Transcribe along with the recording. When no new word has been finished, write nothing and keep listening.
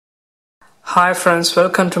Hi friends,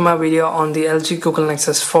 welcome to my video on the LG Google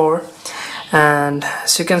Nexus 4. And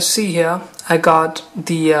as you can see here, I got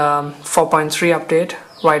the 4.3 update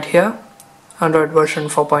right here, Android version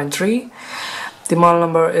 4.3. The model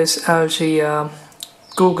number is LG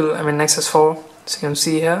Nexus 4, as you can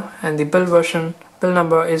see here, and the build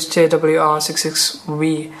number is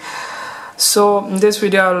JWR66V. So in this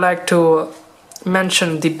video I would like to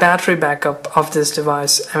mention the battery backup of this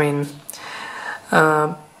device.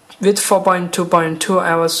 With 4.2.2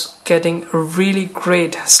 I was getting a really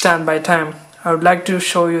great standby time. I would like to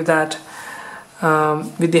show you that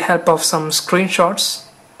with the help of some screenshots.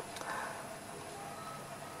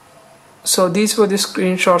 So these were the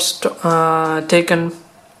screenshots taken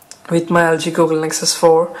with my LG Google Nexus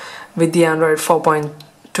 4 with the Android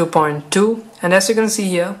 4.2.2, and as you can see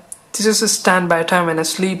here, this is a standby time when I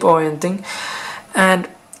sleep or anything, and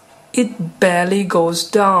it barely goes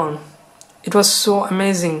down. It was so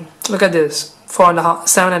amazing. Look at this,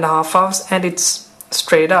 7.5 hours, and it's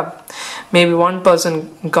straight up. Maybe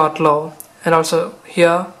 1% got low, and also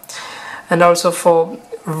here, and also for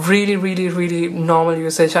really normal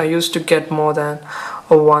usage I used to get more than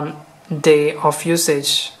 1 day of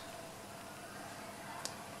usage.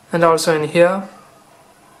 And also in here,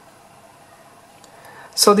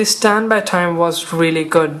 so the standby time was really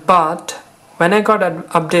good. But when I got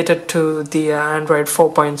updated to the Android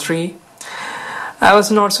 4.3, I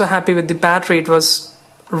was not so happy with the battery. It was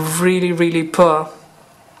really poor.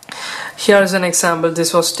 Here's an example.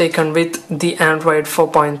 This was taken with the Android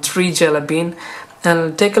 4.3 Jellybean,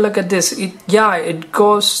 and take a look at this. It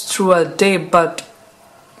goes through a day, but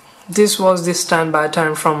this was the standby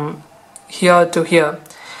time from here to here,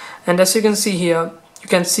 and as you can see here, you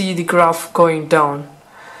can see the graph going down.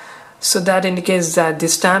 So that indicates that the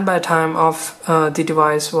standby time of the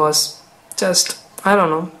device was just, I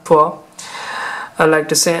don't know, poor, I like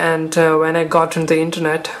to say. And when I got on the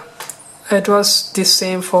internet, it was the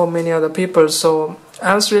same for many other people. So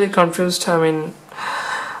I was really confused.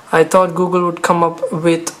 I thought Google would come up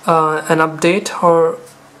with an update or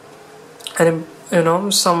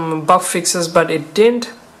some bug fixes, but it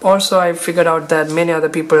didn't. Also, I figured out that many other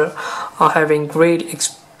people are having great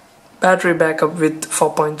battery backup with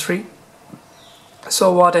 4.3.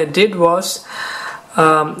 So what I did was,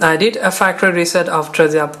 I did a factory reset after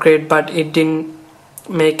the upgrade, but it didn't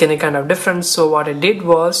make any kind of difference. So what I did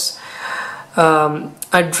was,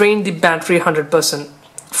 I drained the battery 100%,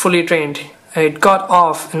 fully drained. It got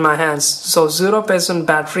off in my hands, so 0%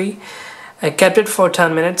 battery. I kept it for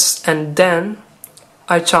 10 minutes and then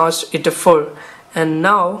I charged it to full, and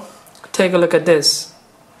now take a look at this.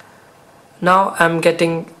 Now I'm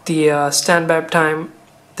getting the standby time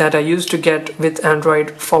that I used to get with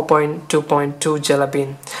Android 4.2.2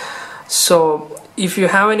 Jellybean. So if you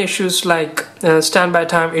have any issues like standby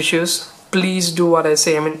time issues, please do what I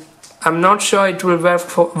say. I'm not sure it will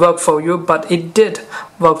work for you, but it did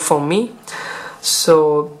work for me.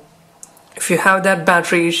 So if you have that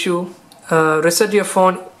battery issue, reset your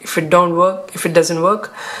phone. If it doesn't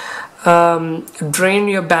work, drain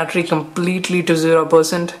your battery completely to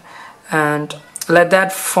 0% and let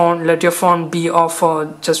your phone be off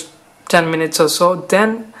for just 10 minutes or so.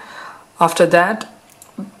 Then after that,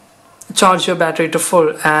 charge your battery to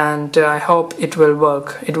full, and I hope it will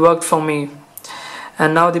work. It worked for me,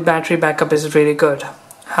 and now the battery backup is really good,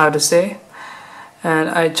 how to say. And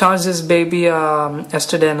I charged this baby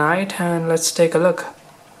yesterday night, and let's take a look.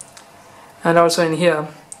 And also in here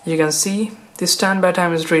you can see the standby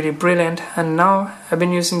time is really brilliant, and now I've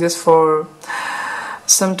been using this for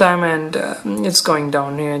some time, and it's going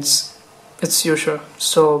down here. It's usual.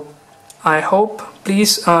 So I hope,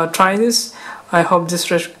 please try this. I hope this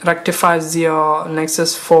rectifies your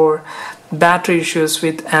Nexus 4 battery issues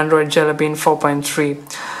with Android Jellybean 4.3.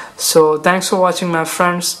 So thanks for watching, my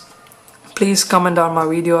friends. Please comment on my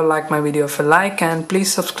video, like my video if you like, and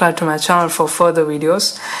please subscribe to my channel for further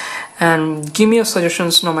videos, and give me your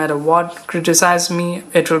suggestions. No matter what, criticize me,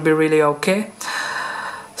 it will be really okay.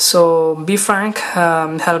 So be frank,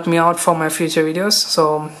 help me out for my future videos.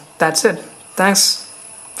 So that's it. Thanks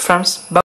friends. Bye.